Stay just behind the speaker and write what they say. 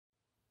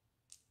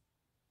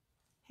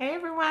Hey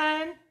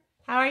everyone,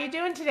 how are you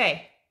doing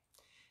today?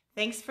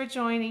 Thanks for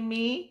joining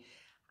me.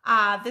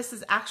 This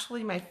is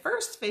actually my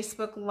first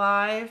Facebook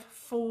Live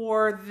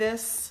for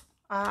this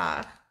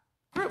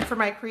group, for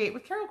my Create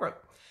with Carol group.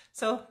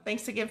 So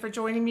thanks again for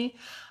joining me.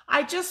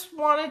 I just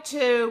wanted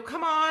to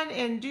come on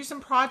and do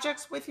some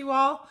projects with you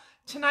all.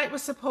 Tonight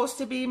was supposed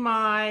to be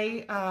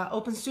my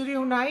open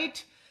studio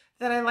night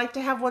that I like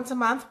to have once a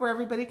month, where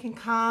everybody can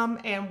come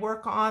and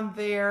work on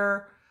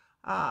their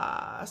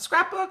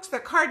scrapbooks,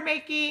 their card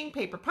making,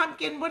 paper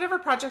pumpkin, whatever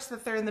projects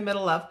that they're in the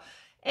middle of.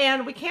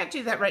 And we can't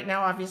do that right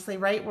now, obviously,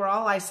 right? We're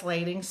all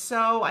isolating.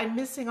 So I'm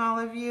missing all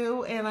of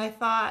you, and I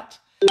thought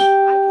I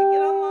could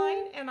get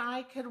online and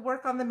I could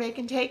work on the make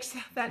and takes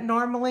that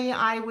normally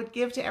I would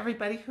give to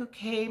everybody who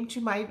came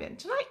to my event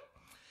tonight.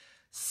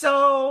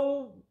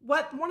 So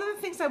one of the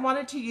things I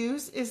wanted to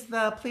use is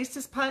the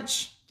Please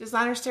Punch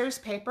Designer Series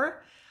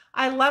paper.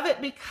 I love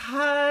it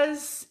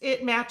because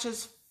it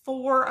matches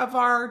 4 of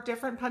our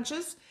different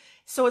punches,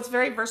 so it's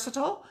very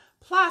versatile.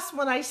 Plus,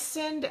 when I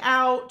send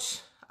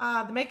out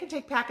the make and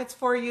take packets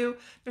for you,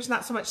 there's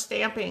not so much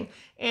stamping,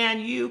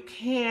 and you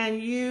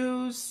can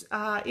use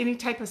any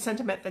type of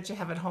sentiment that you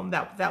have at home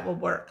that will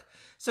work.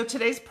 So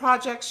today's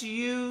projects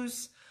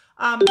use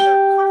the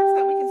cards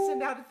that we can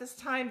send out at this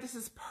time. This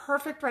is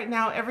perfect right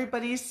now.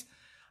 Everybody's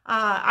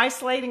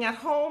isolating at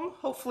home,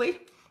 hopefully,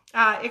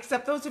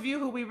 except those of you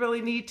who we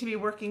really need to be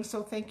working.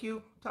 So thank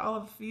you to all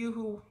of you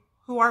who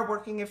are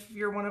working, if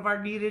you're one of our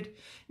needed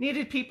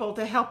people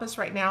to help us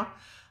right now.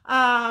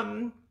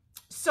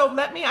 So I'm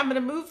going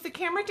to move the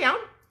camera down,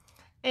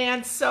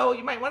 and so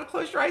you might want to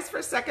close your eyes for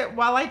a second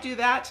while I do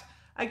that.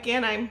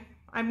 Again,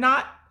 I'm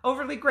not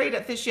overly great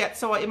at this yet,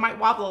 so it might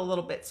wobble a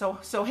little bit, so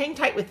hang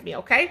tight with me,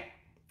 okay?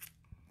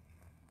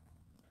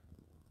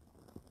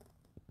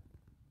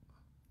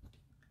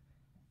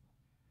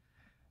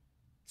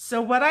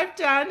 So what I've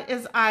done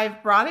is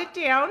I've brought it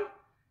down,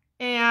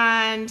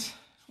 and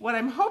what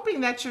I'm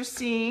hoping that you're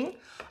seeing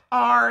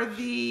are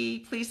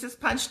the Please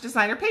Punch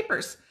designer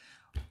papers.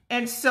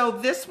 And so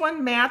this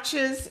one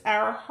matches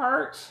our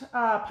heart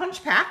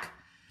punch pack,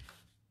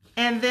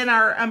 and then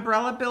our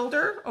umbrella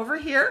builder over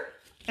here,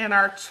 and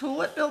our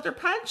tulip builder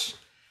punch.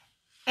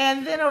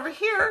 And then over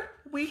here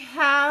we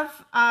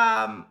have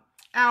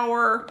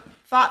our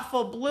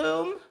thoughtful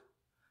bloom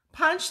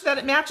punch that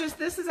it matches.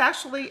 This is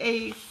actually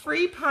a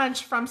free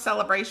punch from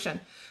Celebration.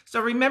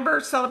 So remember,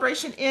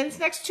 Celebration ends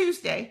next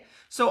Tuesday.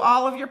 So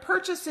all of your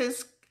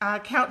purchases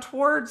count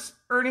towards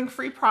earning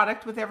free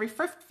product with every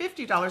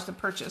 $50 of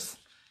purchase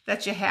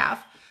that you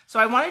have. So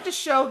I wanted to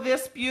show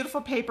this beautiful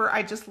paper.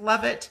 I just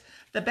love it.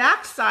 The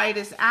back side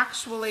is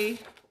actually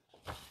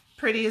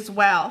pretty as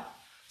well.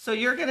 So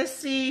you're going to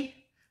see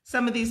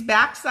some of these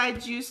back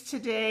sides used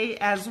today,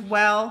 as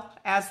well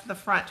as the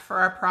front for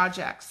our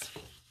projects.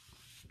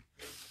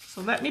 So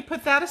let me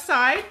put that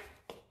aside,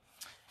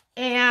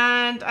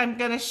 and I'm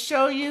going to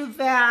show you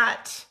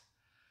that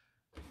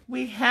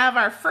we have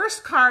our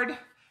first card.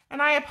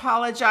 And I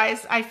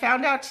apologize, I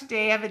found out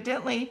today,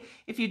 evidently,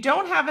 if you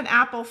don't have an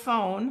Apple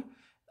phone,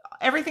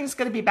 everything's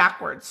going to be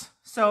backwards.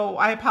 So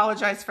I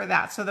apologize for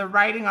that. So the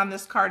writing on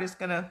this card is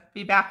going to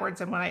be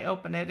backwards, and when I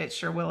open it, it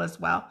sure will as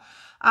well.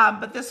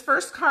 But this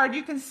first card,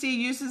 you can see,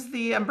 uses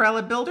the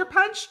umbrella builder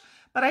punch,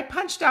 but I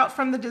punched out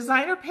from the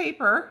designer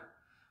paper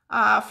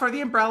for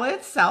the umbrella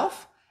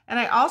itself. And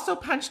I also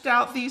punched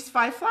out these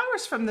 5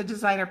 flowers from the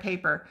designer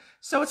paper.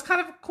 So it's kind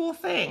of a cool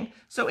thing.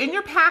 So in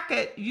your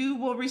packet, you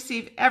will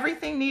receive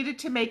everything needed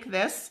to make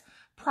this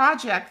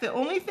project. The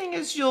only thing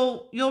is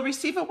you'll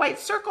receive a white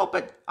circle,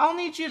 but I'll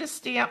need you to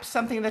stamp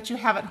something that you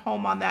have at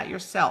home on that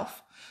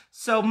yourself.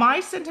 So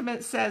my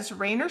sentiment says,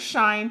 rain or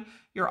shine,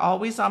 you're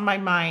always on my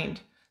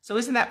mind. So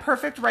isn't that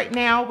perfect right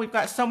now? We've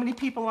got so many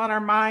people on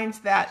our minds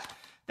that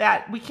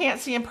we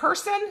can't see in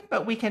person,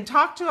 but we can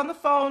talk to on the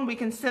phone. We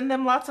can send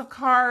them lots of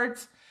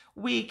cards.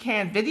 We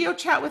can video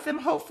chat with them,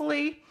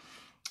 hopefully.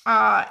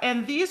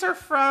 And these are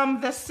from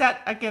the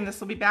set. Again, this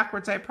will be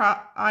backwards.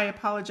 I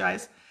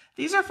apologize.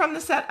 These are from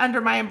the set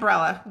Under My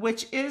Umbrella,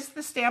 which is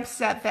the stamp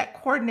set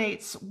that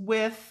coordinates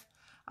with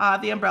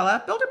the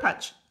umbrella builder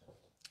punch.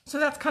 So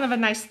that's kind of a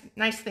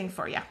nice thing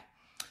for you.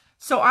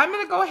 So I'm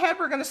going to go ahead.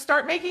 We're going to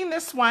start making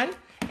this one.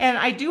 And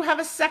I do have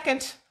a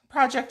second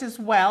project as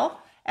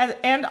well,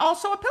 and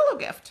also a pillow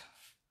gift,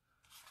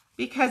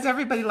 because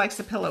everybody likes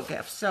a pillow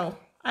gift. So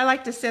I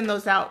like to send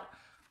those out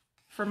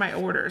for my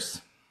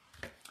orders.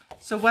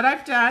 So what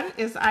I've done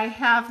is I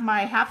have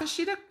my half a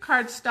sheet of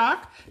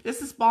cardstock.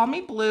 This is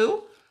balmy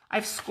blue.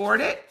 I've scored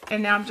it,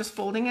 and now I'm just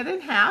folding it in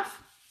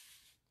half.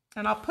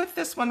 And I'll put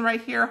this one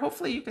right here.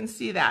 Hopefully you can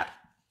see that.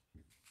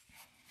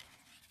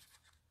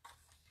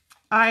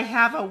 I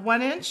have a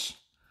 1 inch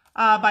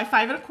by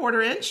 5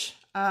 1/4 inch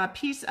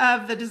piece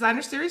of the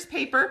designer series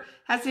paper.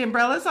 Has the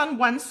umbrellas on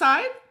one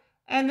side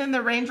and then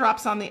the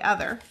raindrops on the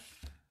other.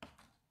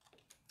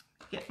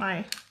 Get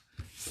my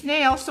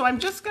snail. So I'm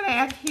just going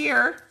to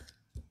adhere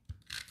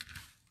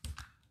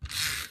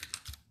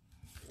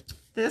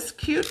this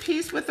cute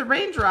piece with the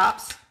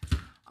raindrops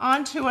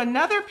onto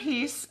another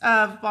piece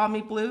of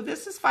balmy blue.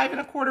 This is 5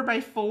 1/4 by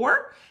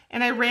 4,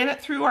 and I ran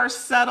it through our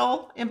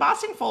subtle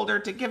embossing folder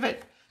to give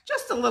it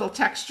just a little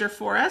texture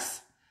for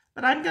us.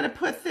 But I'm going to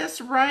put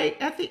this right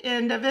at the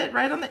end of it,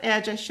 right on the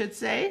edge, I should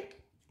say.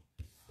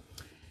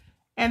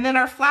 And then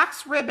our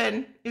flax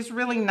ribbon is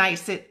really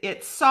nice.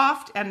 It's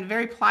soft and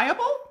very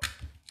pliable.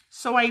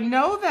 So I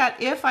know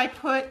that if I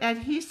put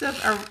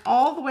adhesive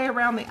all the way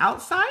around the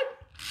outside,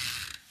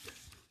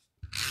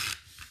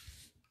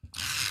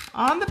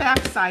 on the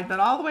back side,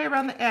 but all the way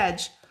around the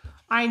edge,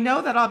 I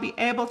know that I'll be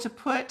able to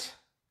put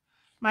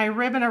my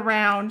ribbon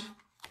around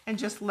and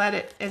just let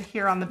it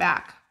adhere on the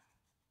back.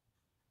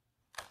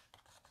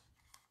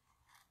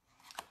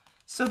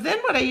 So then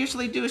what I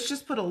usually do is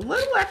just put a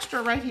little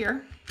extra right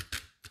here.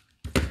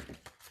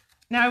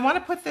 Now I want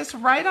to put this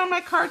right on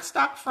my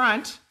cardstock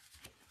front.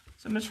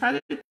 So I'm going to try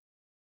to do it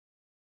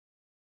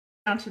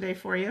down today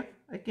for you.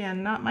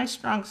 Again, not my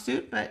strong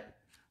suit, but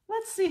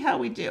let's see how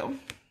we do.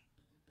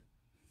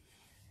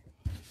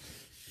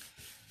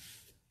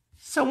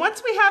 So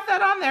once we have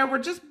that on there, we're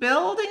just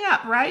building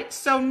up, right?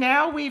 So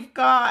now we've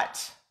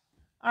got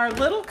our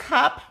little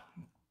cup.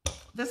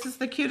 This is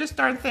the cutest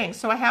darn thing.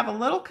 So I have a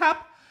little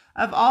cup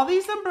of all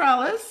these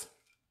umbrellas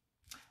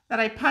that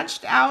I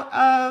punched out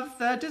of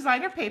the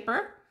designer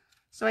paper.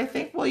 So I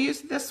think we'll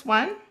use this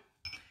one.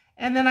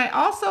 And then I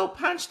also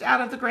punched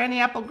out of the Granny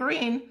Apple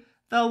Green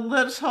the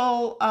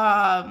little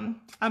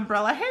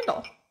umbrella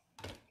handle.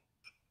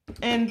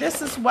 And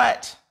this is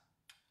what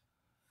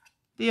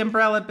the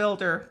umbrella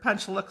builder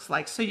punch looks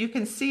like. So you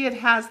can see it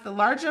has the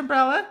large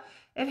umbrella.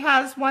 It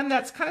has one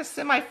that's kind of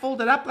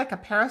semi-folded up like a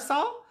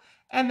parasol,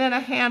 and then a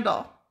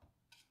handle.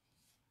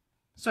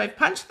 So I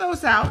punched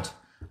those out.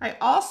 I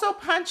also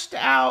punched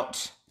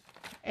out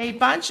a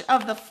bunch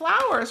of the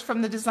flowers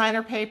from the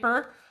designer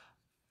paper.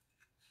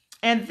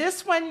 And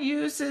this one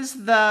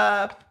uses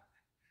the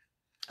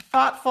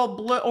thoughtful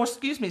blue, or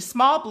excuse me,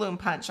 small bloom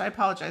punch. I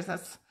apologize.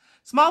 That's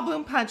small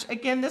bloom punch.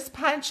 Again, this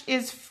punch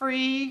is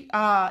free,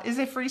 is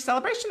a free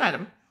celebration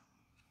item.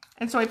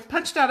 And so I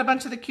punched out a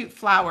bunch of the cute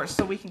flowers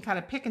so we can kind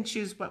of pick and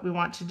choose what we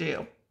want to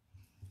do.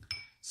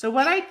 So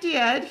what I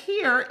did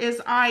here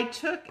is I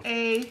took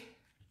a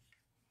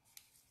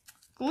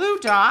glue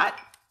dot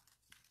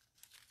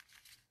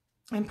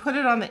and put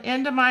it on the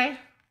end of my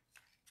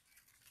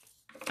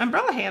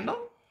umbrella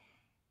handle.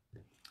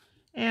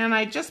 And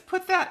I just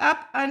put that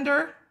up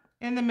under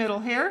in the middle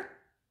here,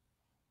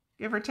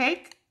 give or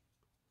take.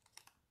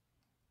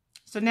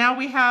 So now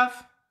we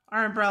have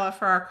our umbrella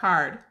for our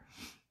card.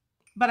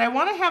 But I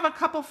want to have a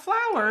couple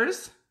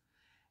flowers,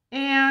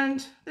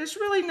 and there's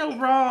really no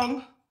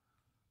wrong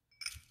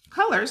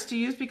colors to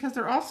use because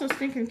they're all so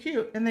stinking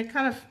cute and they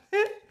kind of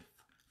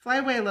fly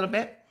away a little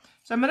bit.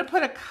 So I'm going to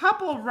put a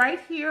couple right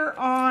here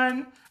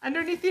on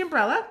underneath the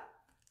umbrella,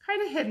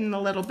 kind of hidden a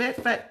little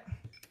bit, but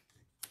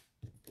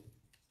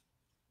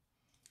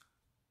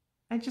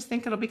I just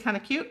think it'll be kind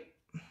of cute.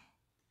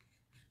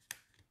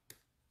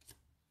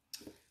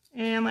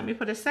 And let me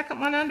put a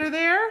second one under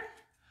there.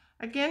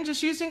 Again,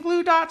 just using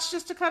glue dots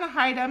just to kind of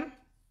hide them.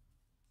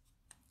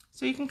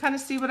 So you can kind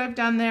of see what I've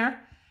done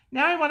there.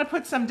 Now I want to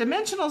put some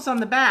dimensionals on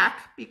the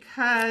back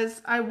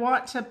because I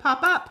want to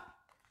pop up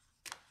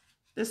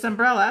this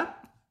umbrella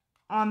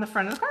on the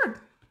front of the card.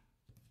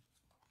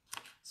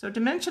 So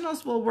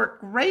dimensionals will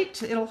work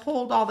great. It'll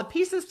hold all the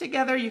pieces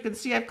together. You can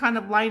see I've kind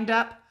of lined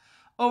up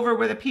over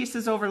where the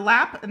pieces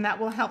overlap, and that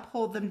will help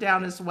hold them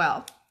down as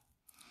well.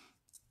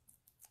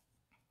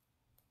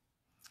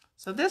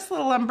 So this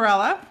little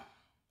umbrella,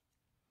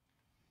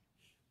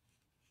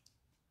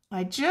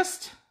 I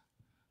just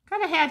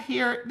kind of had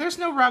here, there's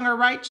no wrong or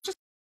right, just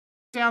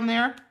down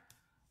there.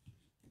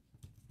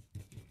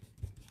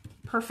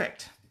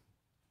 Perfect.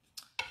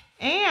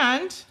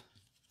 And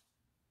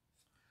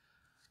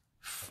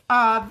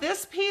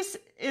this piece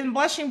in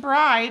Blushing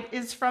Bride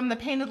is from the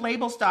Painted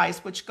Labels dies,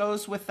 which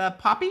goes with the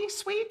Poppy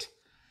Suite,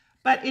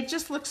 but it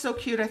just looks so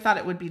cute, I thought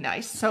it would be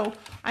nice. So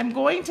I'm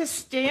going to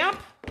stamp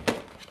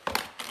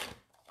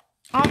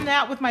on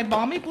that with my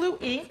Balmy Blue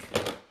ink.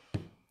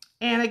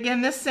 And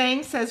again, this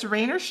saying says,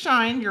 rain or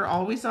shine, you're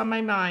always on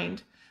my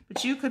mind.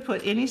 But you could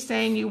put any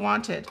saying you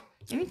wanted,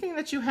 anything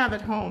that you have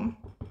at home.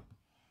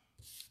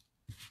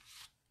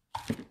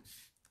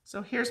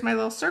 So here's my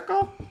little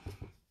circle.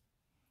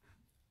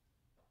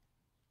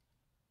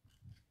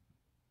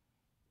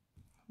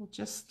 We'll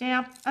just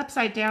stamp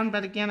upside down,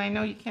 but again, I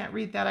know you can't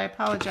read that, I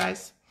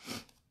apologize.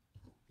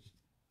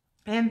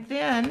 And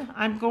then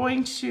I'm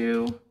going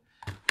to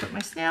put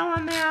my snail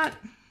on that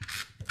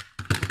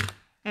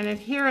and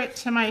adhere it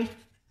to my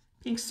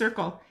pink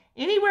circle.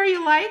 Anywhere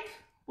you like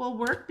will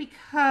work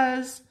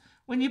because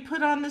when you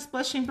put on this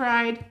Blushing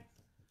Bride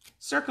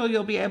circle,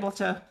 you'll be able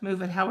to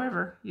move it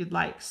however you'd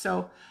like.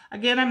 So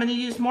again, I'm going to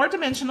use more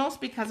dimensionals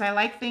because I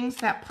like things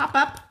that pop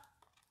up.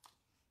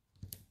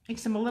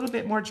 Makes them a little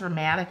bit more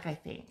dramatic, I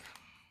think.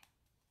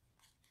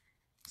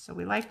 So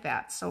we like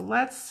that. So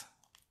let's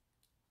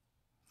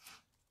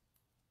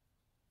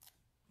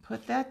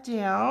put that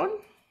down.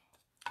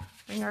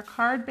 Bring our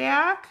card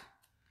back.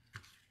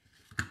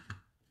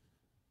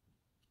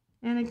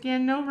 And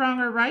again, no wrong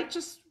or right,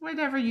 just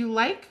whatever you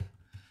like.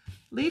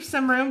 Leave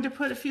some room to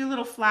put a few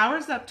little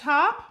flowers up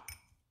top.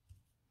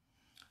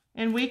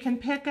 And we can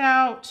pick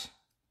out,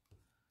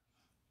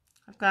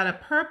 I've got a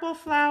purple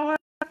flower.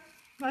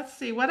 Let's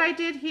see, what I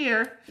did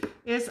here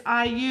is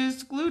I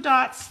used glue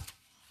dots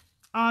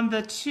on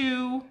the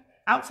two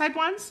outside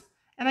ones,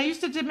 and I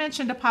used a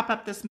dimension to pop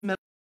up this middle.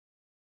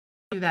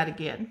 Do that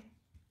again.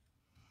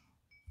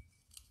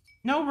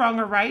 No wrong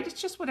or right, it's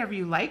just whatever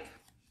you like.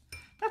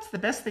 That's the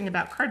best thing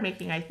about card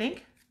making, I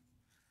think,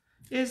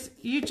 is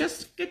you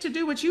just get to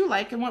do what you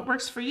like and what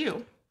works for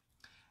you.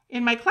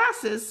 In my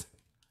classes,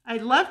 I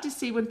love to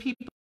see when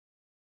people,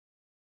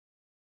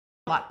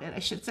 a lot bit, I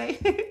should say,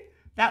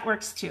 that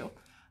works too.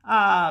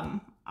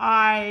 I'm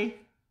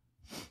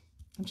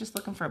just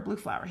looking for a blue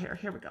flower here.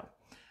 Here we go.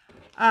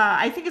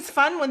 I think it's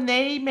fun when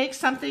they make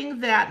something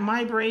that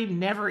my brain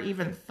never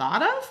even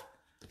thought of.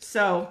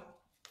 So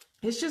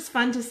it's just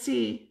fun to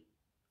see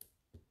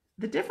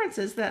the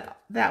differences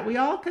that we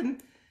all can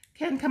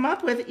come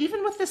up with,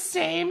 even with the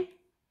same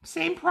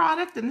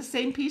product and the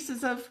same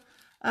pieces of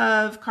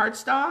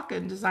cardstock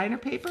and designer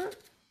paper.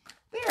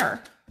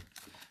 There.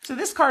 So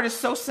this card is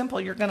so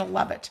simple, you're going to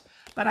love it.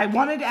 But I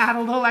wanted to add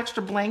a little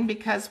extra bling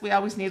because we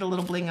always need a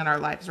little bling in our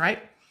lives, right?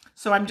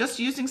 So I'm just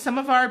using some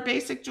of our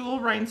basic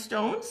jewel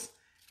rhinestones,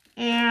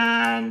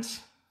 and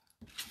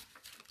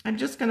I'm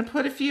just going to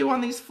put a few on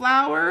these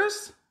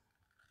flowers.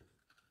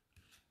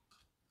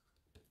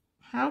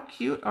 How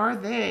cute are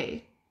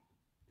they?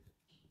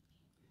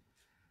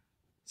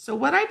 So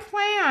what I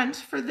planned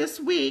for this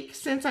week,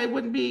 since I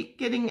wouldn't be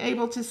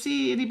able to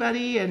see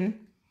anybody,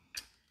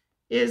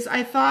 is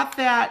I thought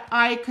that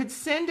I could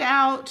send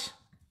out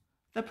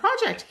the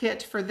project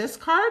kit for this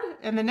card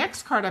and the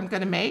next card I'm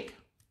going to make.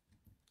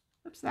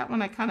 Oops, that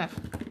one I kind of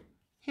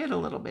hit a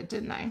little bit,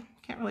 didn't I?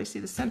 Can't really see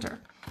the center.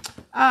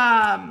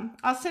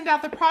 I'll send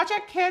out the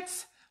project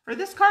kits for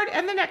this card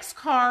and the next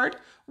card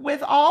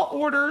with all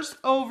orders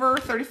over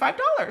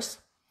 $35.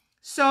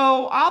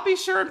 So I'll be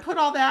sure and put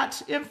all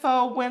that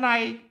info when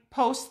I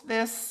post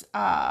this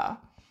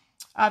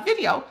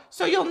video,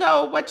 so you'll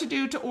know what to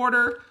do to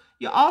order.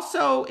 You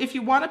also, if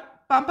you want to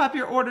bump up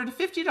your order to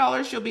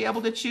 $50, you'll be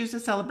able to choose a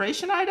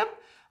celebration item.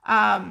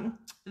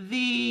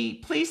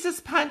 The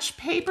Pleases Punch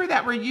paper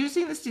that we're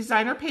using, this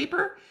designer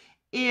paper,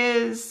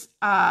 is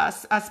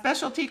a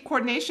specialty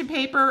coordination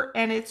paper,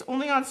 and it's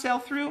only on sale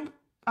through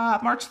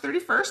March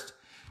 31st.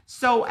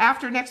 So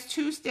after next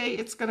Tuesday,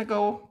 it's going to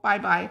go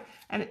bye-bye,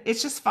 and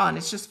it's just fun.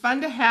 It's just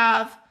fun to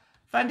have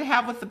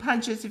with the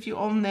punches if you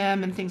own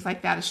them and things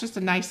like that. It's just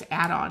a nice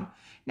add-on.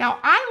 Now,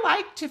 I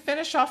like to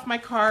finish off my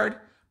card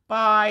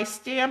by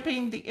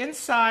stamping the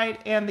inside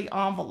and the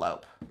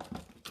envelope.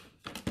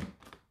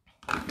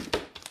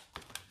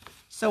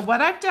 So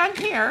what I've done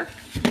here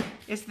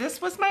is,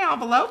 this was my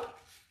envelope,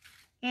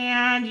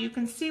 and you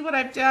can see what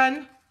I've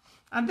done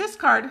on this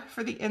card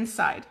for the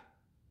inside.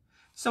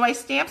 So I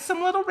stamped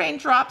some little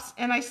raindrops,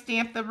 and I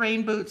stamped the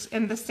rain boots,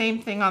 and the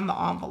same thing on the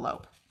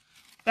envelope.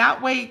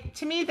 That way,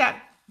 to me,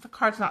 that the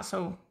card's not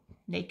so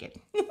naked.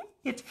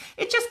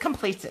 It just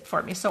completes it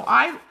for me. So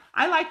I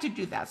like to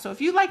do that. So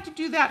if you like to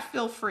do that,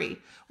 feel free.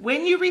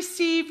 When you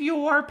receive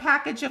your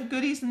package of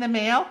goodies in the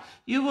mail,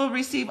 you will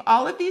receive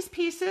all of these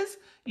pieces.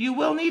 You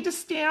will need to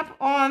stamp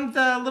on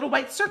the little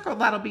white circle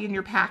that'll be in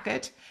your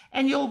packet.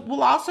 And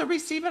will also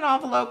receive an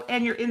envelope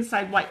and your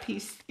inside white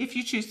piece. If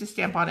you choose to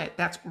stamp on it,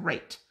 that's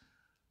great.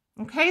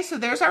 Okay, so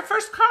there's our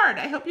first card.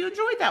 I hope you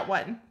enjoyed that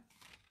one.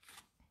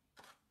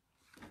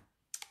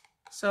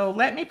 So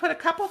let me put a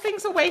couple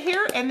things away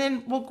here, and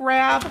then we'll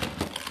grab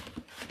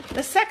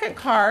the second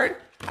card.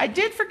 I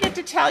did forget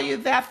to tell you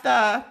that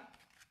the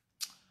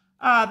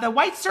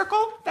white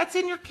circle that's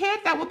in your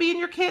kit, that will be in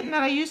your kit and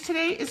that I used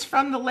today, is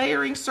from the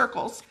Layering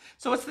Circles.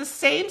 So it's the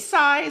same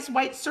size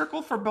white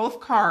circle for both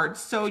cards,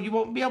 so you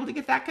won't be able to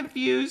get that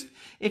confused.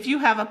 If you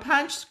have a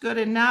punch, good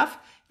enough.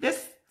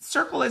 This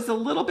circle is a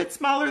little bit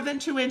smaller than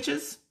 2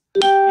 inches,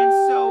 and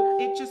so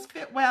it just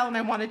fit well, and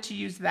I wanted to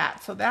use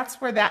that. So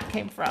that's where that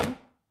came from.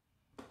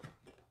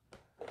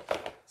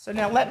 So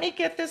now let me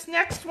get this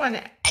next one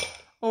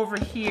over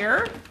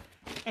here,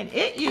 and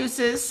it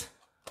uses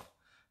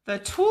the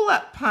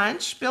Tulip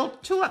punch,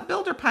 Tulip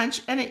Builder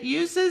Punch, and it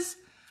uses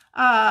the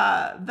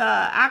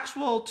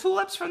actual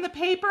tulips from the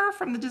paper,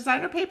 from the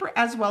designer paper,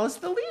 as well as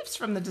the leaves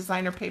from the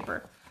designer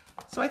paper.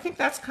 So I think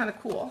that's kind of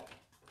cool.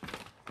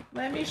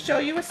 Let me show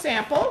you a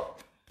sample.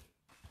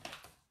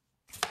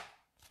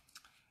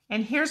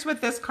 And here's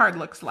what this card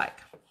looks like.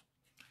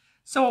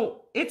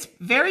 So it's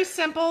very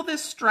simple.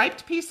 This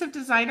striped piece of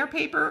designer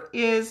paper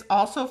is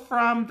also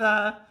from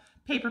the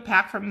paper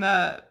pack from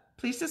the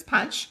Pleases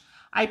Punch.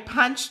 I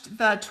punched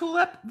the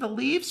tulip, the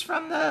leaves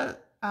from the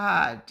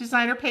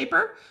designer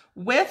paper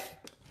with,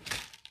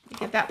 let me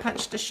get that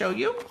punch to show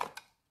you,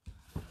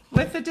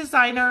 with the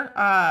designer,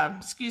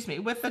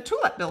 with the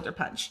Tulip Builder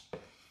Punch.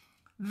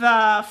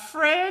 The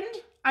friend,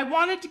 I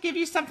wanted to give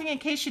you something in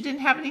case you didn't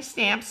have any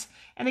stamps.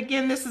 And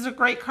again, this is a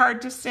great card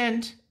to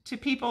send to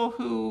people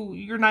who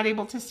you're not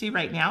able to see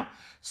right now.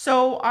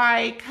 So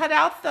I cut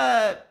out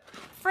the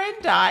friend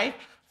die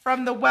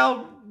from the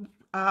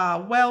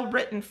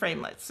well-written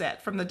framelit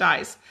set from the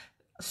dies.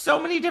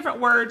 So many different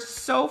words,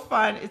 so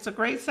fun. It's a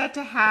great set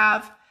to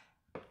have.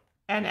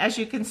 And as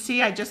you can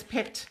see, I just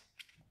picked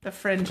the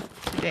fringe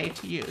today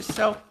to use.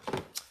 So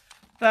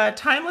the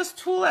Timeless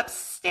Tulips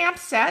stamp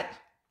set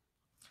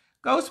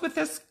goes with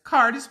this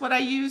card, is what I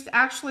used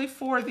actually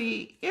for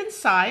the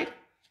inside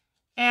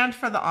and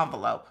for the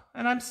envelope.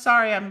 And I'm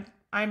sorry,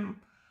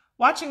 I'm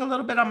watching a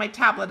little bit on my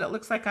tablet. It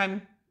looks like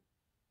I'm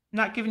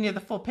not giving you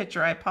the full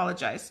picture. I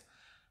apologize.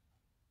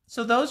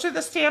 So those are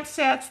the stamp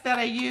sets that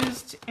I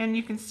used, and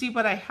you can see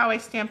how I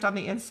stamped on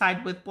the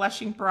inside with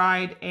Blushing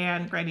Bride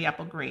and Granny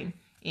Apple Green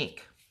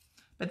ink.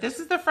 But this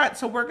is the front,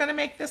 so we're going to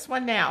make this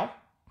one now.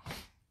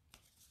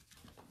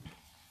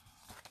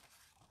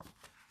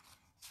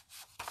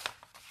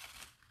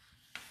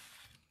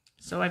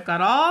 So I've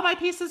got all my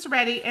pieces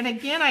ready, and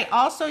again, I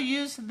also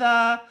use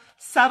the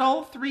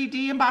subtle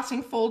 3D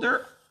embossing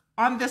folder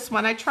on this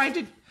one. I tried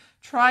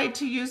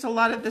to use a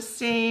lot of the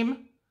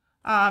same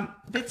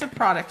bits of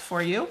product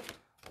for you.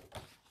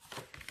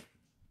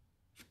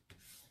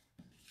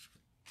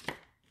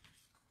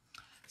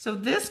 So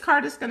this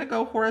card is going to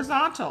go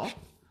horizontal.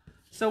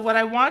 So what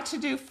I want to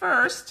do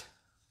first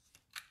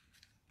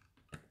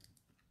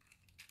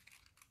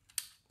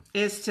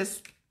is to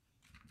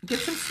get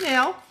some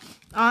snail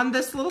on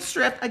this little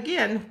strip.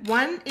 Again,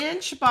 1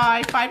 inch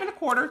by 5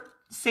 1/4,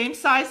 same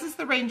size as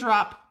the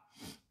raindrop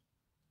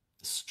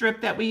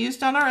strip that we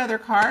used on our other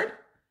card.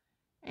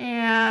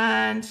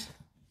 And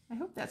I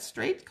hope that's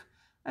straight.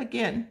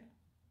 Again,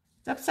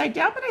 it's upside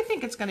down, but I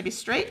think it's going to be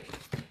straight.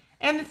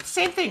 And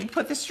same thing,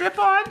 put the strip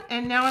on,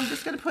 and now I'm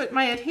just going to put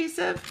my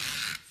adhesive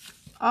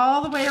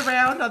all the way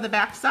around on the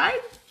back side.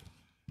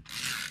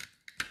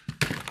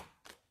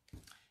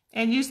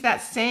 And use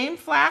that same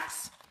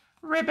flax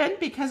ribbon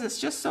because it's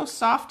just so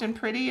soft and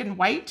pretty and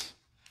white.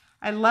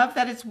 I love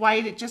that it's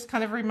white. It just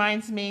kind of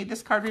reminds me,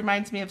 this card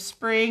reminds me of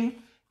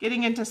spring,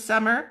 getting into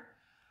summer.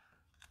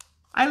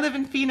 I live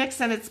in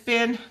Phoenix and it's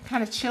been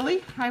kind of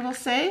chilly, I will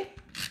say.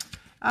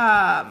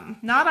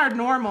 Not our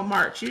normal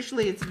March.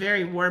 Usually it's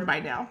very warm by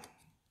now,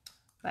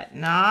 but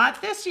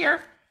not this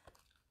year.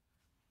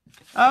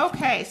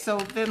 Okay, so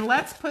then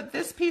let's put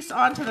this piece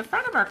onto the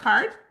front of our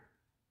card.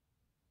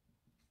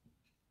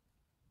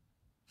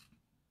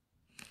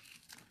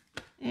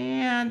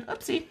 And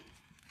oopsie,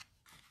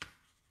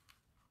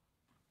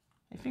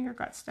 my finger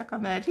got stuck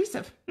on the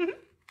adhesive.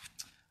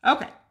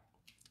 Okay,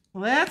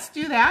 let's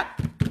do that.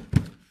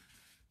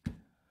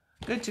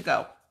 Good to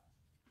go.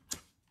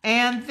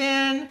 And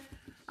then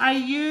I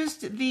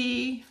used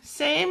the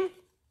same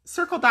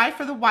circle die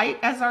for the white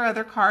as our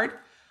other card.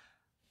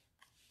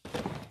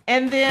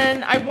 And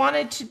then I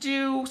wanted to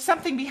do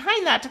something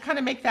behind that to kind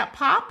of make that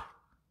pop.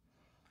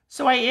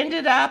 So I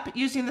ended up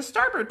using the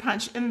Starboard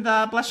punch in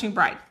the Blushing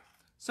Bride.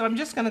 So I'm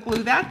just going to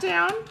glue that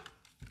down.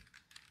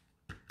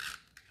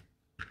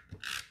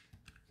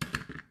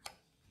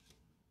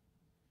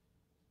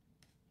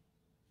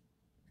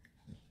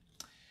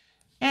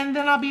 And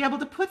then I'll be able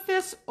to put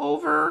this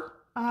over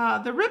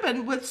the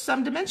ribbon with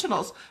some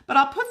dimensionals. But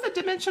I'll put the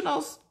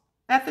dimensionals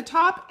at the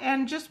top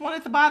and just one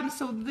at the bottom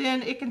so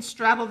then it can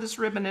straddle this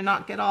ribbon and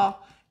not get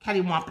all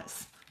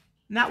cattywampus.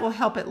 And that will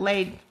help it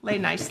lay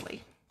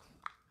nicely.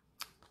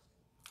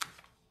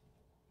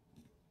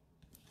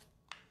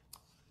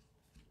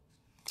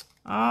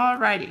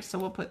 Alrighty, so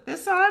we'll put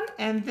this on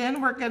and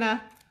then we're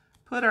gonna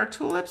put our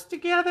tulips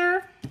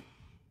together.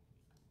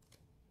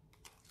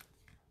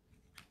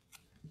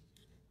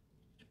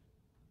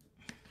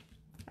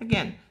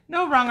 Again,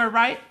 no wrong or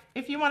right.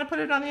 If you want to put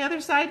it on the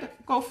other side,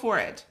 go for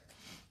it.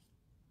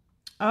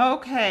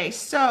 Okay,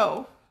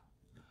 so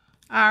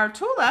our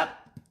tulip,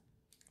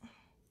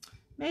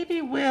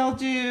 maybe we'll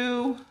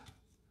do,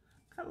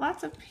 got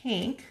lots of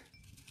pink.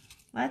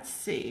 Let's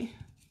see.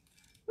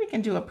 We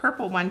can do a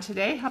purple one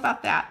today. How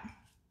about that?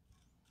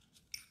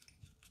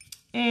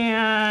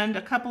 And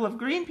a couple of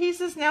green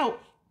pieces. Now,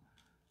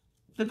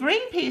 the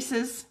green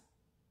pieces,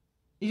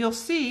 you'll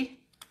see,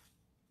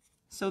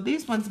 so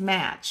these ones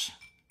match.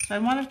 So I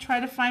want to try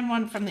to find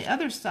one from the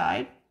other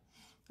side.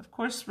 Of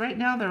course, right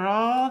now they're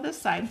all this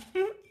side.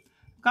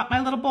 Got my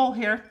little bowl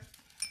here.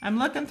 I'm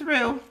looking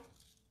through.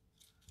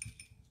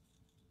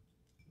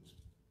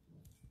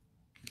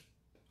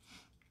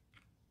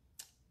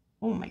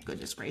 Oh my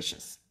goodness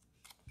gracious.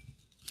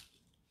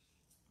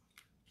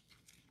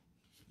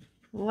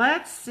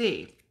 Let's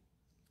see.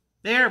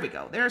 There we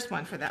go. There's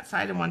one for that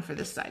side and one for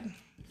this side.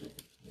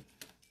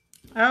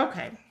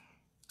 Okay.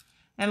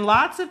 And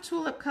lots of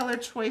tulip color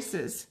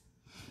choices.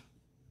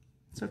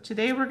 So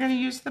today we're going to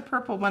use the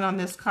purple one on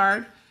this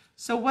card.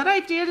 So what I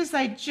did is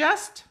I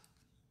just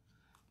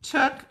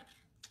took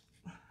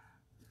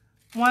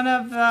one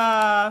of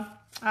the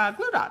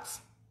glue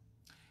dots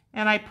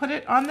and I put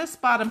it on this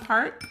bottom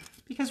part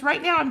because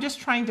right now I'm just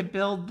trying to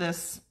build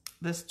this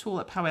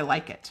tulip how I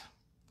like it.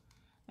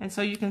 And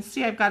so you can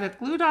see I've got a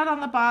glue dot on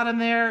the bottom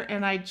there,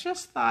 and I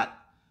just thought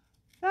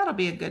that'll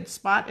be a good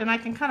spot, and I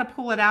can kind of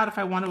pull it out if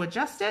I want to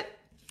adjust it.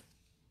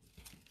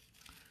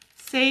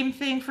 Same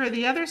thing for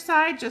the other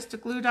side, just a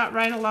glue dot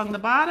right along the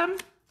bottom.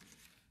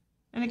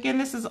 And again,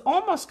 this is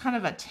almost kind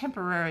of a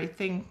temporary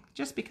thing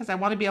just because I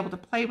want to be able to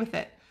play with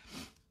it.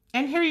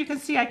 And here you can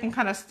see I can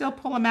kind of still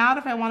pull them out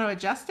if I want to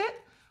adjust it.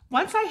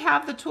 Once I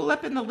have the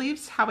tulip and the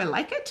leaves how I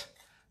like it,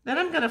 then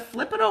I'm going to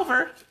flip it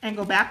over and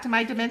go back to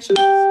my dimensionals.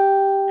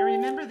 And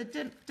remember,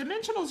 the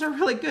dimensionals are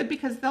really good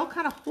because they'll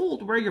kind of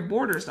hold where your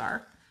borders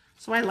are.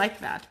 So I like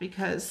that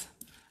because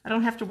I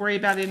don't have to worry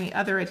about any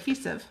other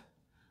adhesive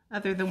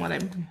other than what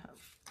I'm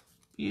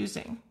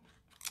using.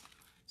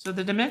 So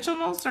the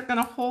dimensionals are going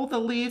to hold the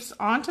leaves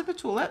onto the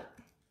tulip.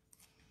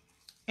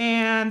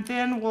 And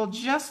then we'll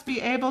just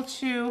be able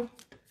to,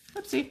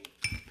 oopsie,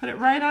 put it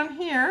right on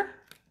here.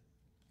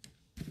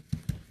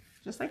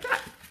 Just like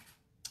that.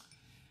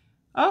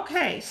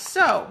 Okay,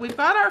 so we've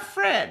got our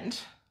friend.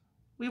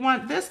 We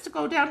want this to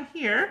go down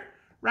here,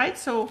 right?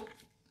 So,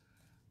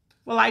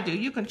 well, I do.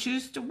 You can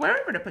choose to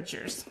wherever to put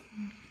yours.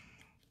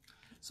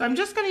 So I'm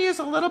just going to use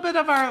a little bit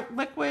of our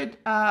liquid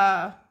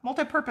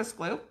multi-purpose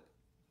glue.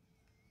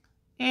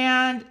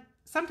 And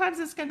sometimes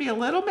it's going to be a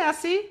little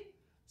messy.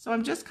 So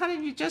I'm just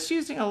kind of just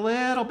using a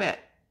little bit.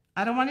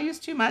 I don't want to use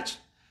too much.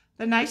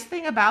 The nice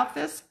thing about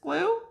this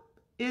glue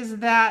is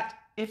that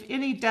if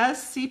any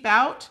does seep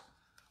out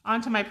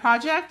onto my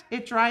project,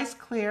 it dries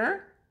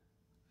clear.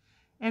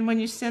 And when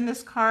you send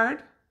this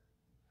card,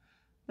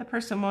 the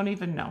person won't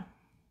even know.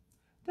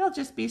 They'll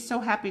just be so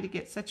happy to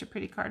get such a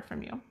pretty card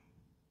from you.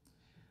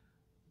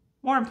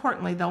 More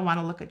importantly, they'll want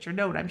to look at your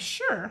note, I'm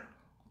sure,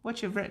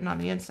 what you've written on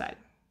the inside.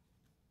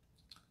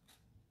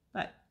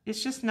 But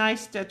it's just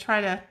nice to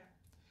try to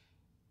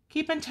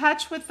keep in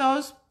touch with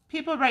those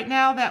people right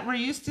now that we're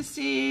used to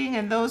seeing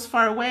and those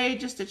far away,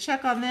 just to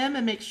check on them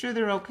and make sure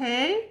they're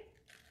okay.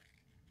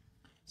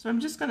 So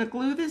I'm just going to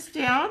glue this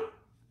down.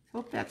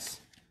 Hope that's,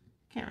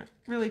 can't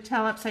really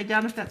tell upside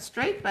down if that's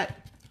straight, but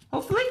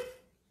hopefully.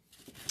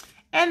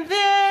 And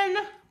then,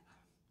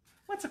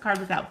 what's a card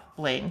without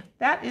bling?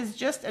 That is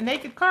just a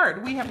naked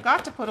card. We have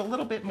got to put a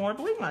little bit more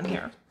bling on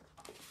here.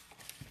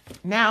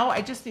 Now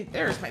I just need,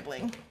 there's my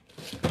bling.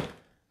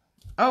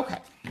 Okay.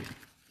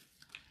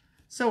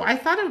 So I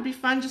thought it would be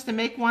fun just to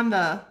make one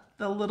the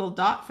little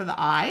dot for the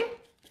eye.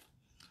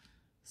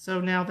 So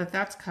now that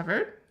that's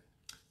covered,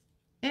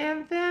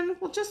 and then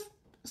we'll just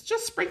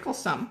sprinkle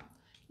some.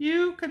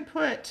 You can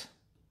put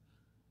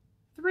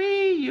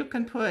 3, you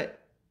can put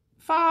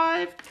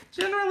 5.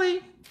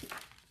 Generally,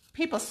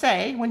 people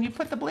say when you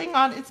put the bling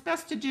on, it's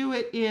best to do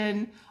it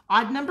in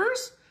odd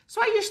numbers.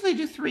 So I usually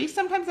do 3,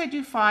 sometimes I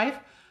do 5.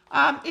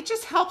 It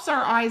just helps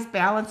our eyes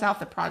balance out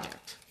the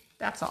project.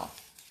 That's all.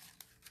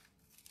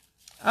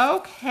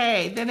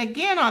 Okay, then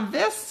again on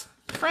this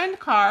friend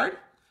card,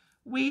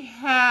 we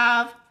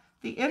have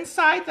the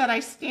inside that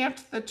I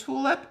stamped the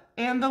tulip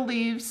and the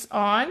leaves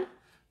on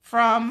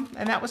from,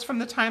 and that was from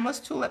the Timeless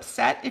Tulip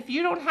set. If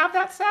you don't have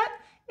that set,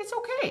 it's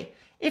okay.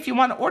 If you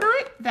want to order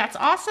it, that's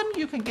awesome.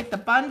 You can get the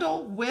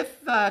bundle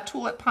with the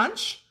tulip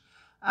punch.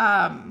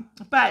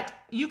 But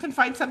you can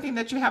find something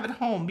that you have at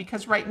home,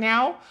 because right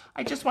now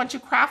I just want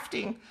you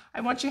crafting. I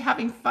want you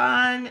having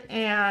fun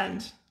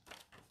and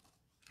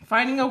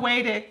finding a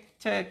way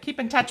to keep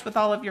in touch with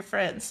all of your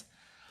friends.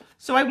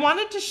 So I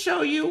wanted to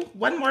show you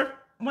one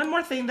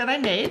more thing that I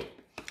made.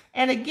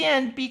 And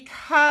again,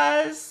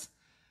 because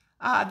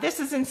this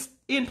is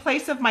in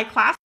place of my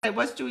class I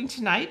was doing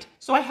tonight,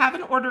 so I have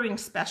an ordering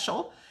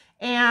special.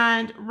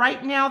 And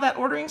right now that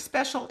ordering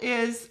special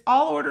is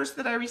all orders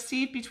that I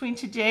receive between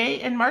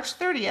today and March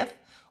 30th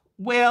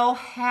will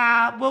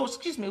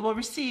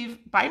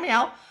receive by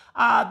mail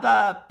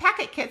the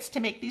packet kits to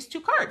make these 2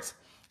 cards.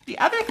 The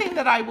other thing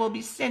that I will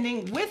be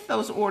sending with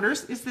those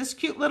orders is this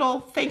cute little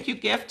thank you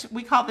gift.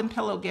 We call them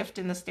pillow gift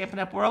in the Stampin'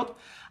 Up! World.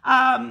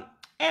 And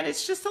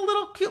it's just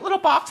a cute little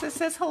box that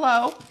says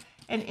hello.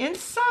 And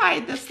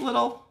inside this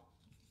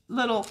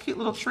cute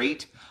little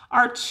treat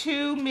are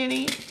 2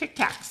 mini Tic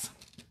Tacs.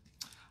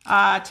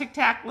 Tic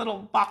Tac little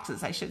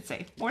boxes, I should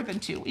say. More than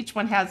 2. Each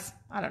one has,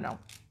 I don't know,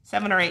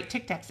 7 or 8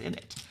 Tic Tacs in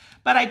it.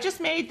 But I just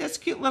made this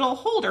cute little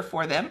holder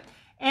for them.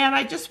 And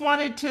I just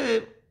wanted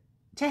to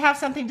have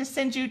something to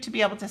send you to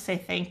be able to say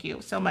thank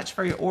you so much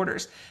for your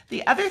orders.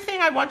 The other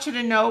thing I want you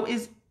to know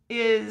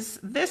is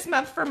this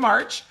month for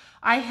March,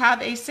 I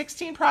have a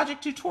 16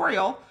 project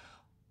tutorial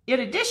in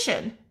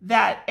addition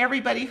that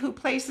everybody who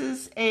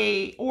places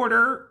a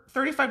order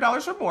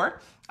 $35 or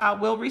more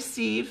will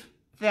receive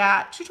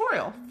that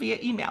tutorial via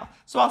email.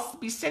 So I'll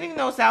be sending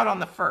those out on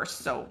the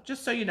 1st. So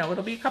just so you know,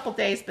 it'll be a couple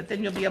days, but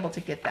then you'll be able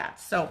to get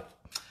that. So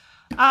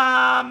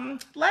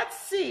let's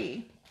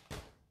see.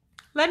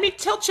 Let me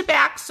tilt you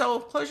back, so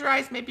close your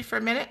eyes maybe for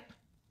a minute.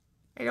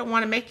 I don't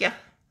want to make you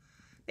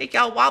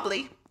all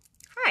wobbly.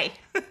 Hi.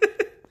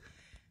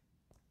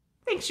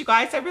 Thanks, you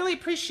guys. I really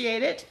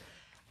appreciate it.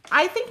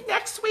 I think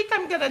next week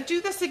I'm going to do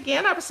this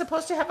again. I was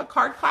supposed to have a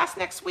card class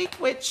next week,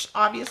 which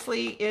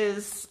obviously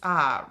is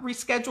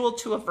rescheduled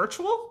to a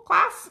virtual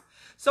class.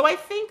 So I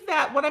think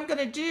that what I'm going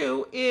to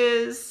do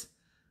is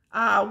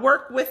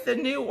work with the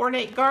new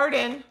Ornate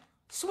Garden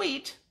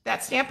suite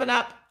that Stampin'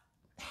 Up!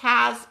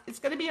 Has. It's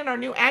going to be in our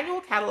new annual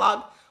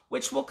catalog.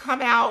 which will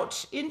come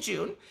out in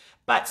June.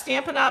 But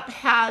Stampin' Up!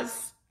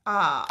 Has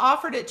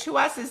offered it to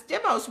us as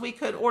demos. We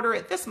could order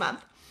it this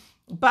month,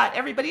 but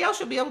everybody else,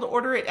 you'll be able to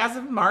order it as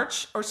of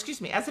March, or excuse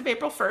me, as of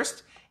April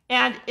 1st.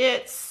 And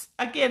it's,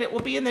 again, it will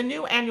be in the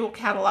new annual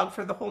catalog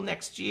for the whole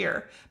next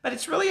year. But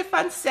it's really a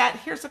fun set.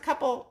 Here's a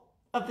couple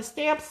of the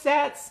stamp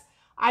sets.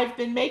 I've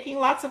been making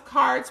lots of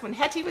cards. When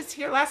Hetty was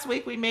here last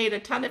week, we made a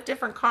ton of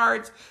different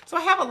cards. So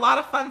I have a lot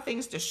of fun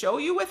things to show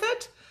you with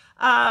it.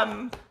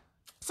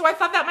 So I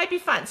thought that might be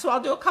fun. So I'll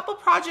do a couple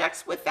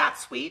projects with that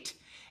suite,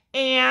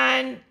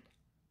 and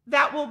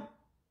that will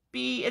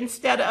be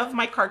instead of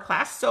my card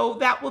class. So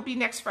that will be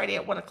next Friday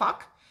at 1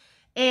 o'clock.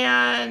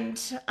 And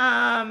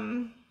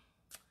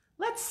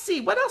let's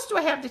see, what else do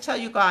I have to tell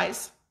you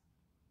guys?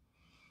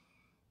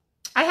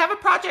 I have a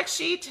project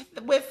sheet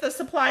with the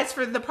supplies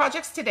for the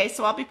projects today,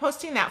 so I'll be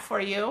posting that for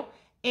you.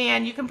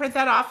 And you can print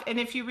that off, and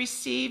if you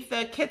receive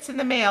the kits in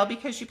the mail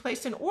because you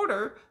placed an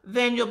order,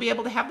 then you'll be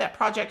able to have that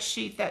project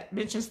sheet that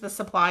mentions the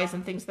supplies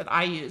and things that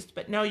I used.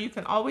 But no, you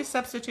can always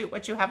substitute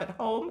what you have at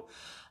home.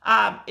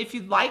 If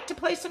you'd like to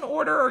place an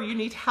order or you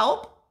need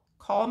help,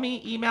 call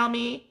me, email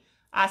me,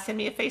 send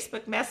me a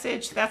Facebook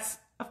message. That's,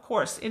 of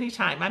course,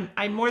 anytime.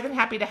 I'm more than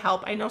happy to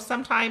help. I know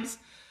sometimes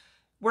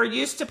we're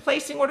used to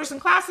placing orders in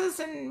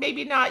classes and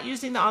maybe not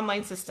using the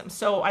online system.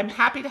 So I'm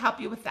happy to help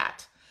you with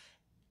that.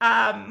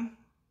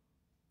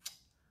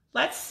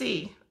 Let's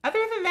see.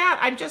 Other than that,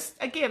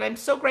 I'm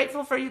so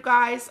grateful for you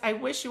guys. I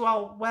wish you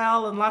all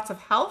well and lots of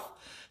health.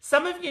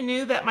 Some of you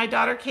knew that my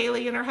daughter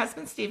Kaylee and her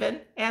husband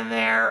Stephen and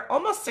their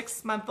almost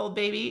 6-month-old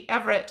baby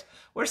Everett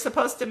were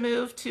supposed to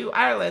move to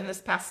Ireland this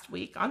past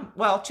week,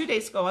 2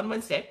 days ago on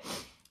Wednesday.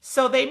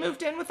 So they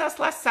moved in with us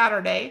last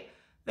Saturday.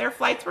 Their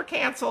flights were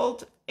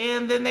canceled,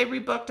 and then they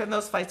rebooked and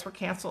those flights were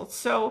canceled.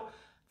 So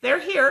they're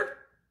here.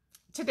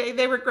 Today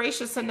they were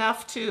gracious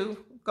enough to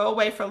go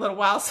away for a little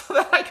while so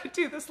that I could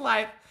do this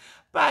live.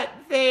 But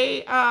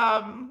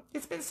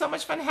it's been so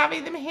much fun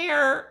having them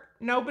here.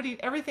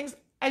 Everything's,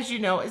 as you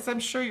know, as I'm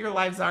sure your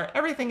lives are,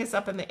 everything is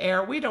up in the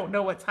air. We don't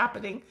know what's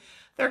happening.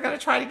 They're going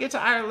to try to get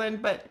to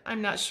Ireland, but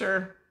I'm not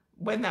sure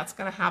when that's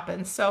going to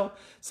happen. So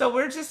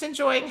we're just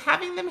enjoying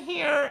having them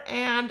here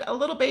and a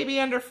little baby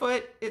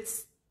underfoot.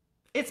 It's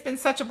been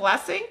such a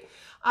blessing,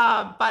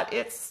 but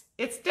it's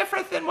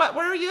different than what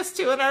we're used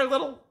to in our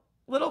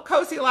little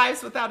cozy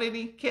lives without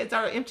any kids,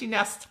 our empty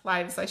nest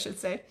lives, I should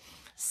say.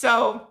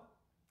 So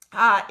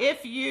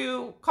if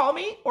you call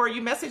me or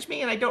you message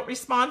me and I don't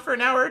respond for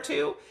an hour or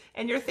two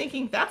and you're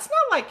thinking, that's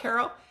not like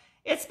Carol,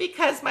 it's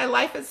because my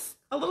life is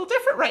a little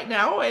different right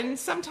now. And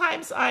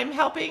sometimes I'm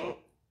helping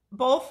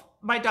both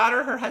my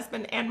daughter, her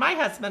husband, and my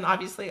husband,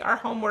 obviously, are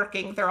home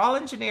working. They're all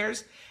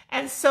engineers.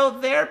 And so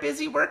they're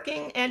busy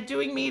working and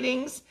doing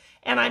meetings.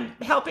 And I'm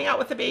helping out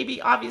with the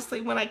baby,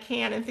 obviously, when I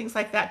can and things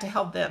like that to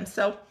help them.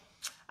 So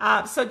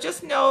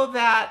just know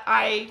that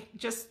I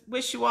just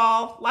wish you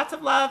all lots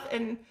of love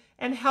and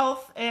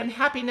health and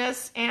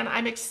happiness. And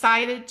I'm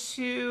excited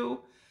to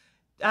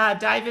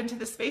dive into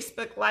this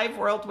Facebook Live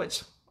world,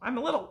 which I'm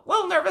a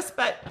little nervous,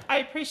 but I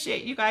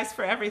appreciate you guys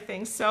for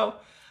everything. So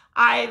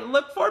I'm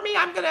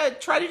going to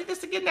try to do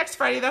this again next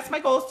Friday. That's my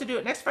goal, is to do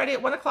it next Friday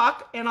at 1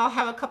 o'clock. And I'll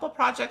have a couple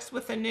projects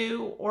with a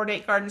new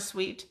Ornate Garden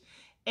Suite.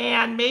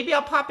 And maybe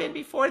I'll pop in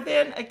before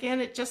then.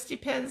 Again, it just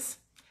depends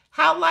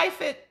how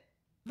life at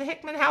the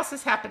Hickman house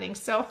is happening.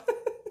 So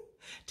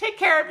take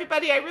care,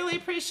 everybody. I really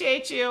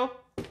appreciate you.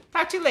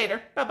 Talk to you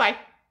later. Bye-bye.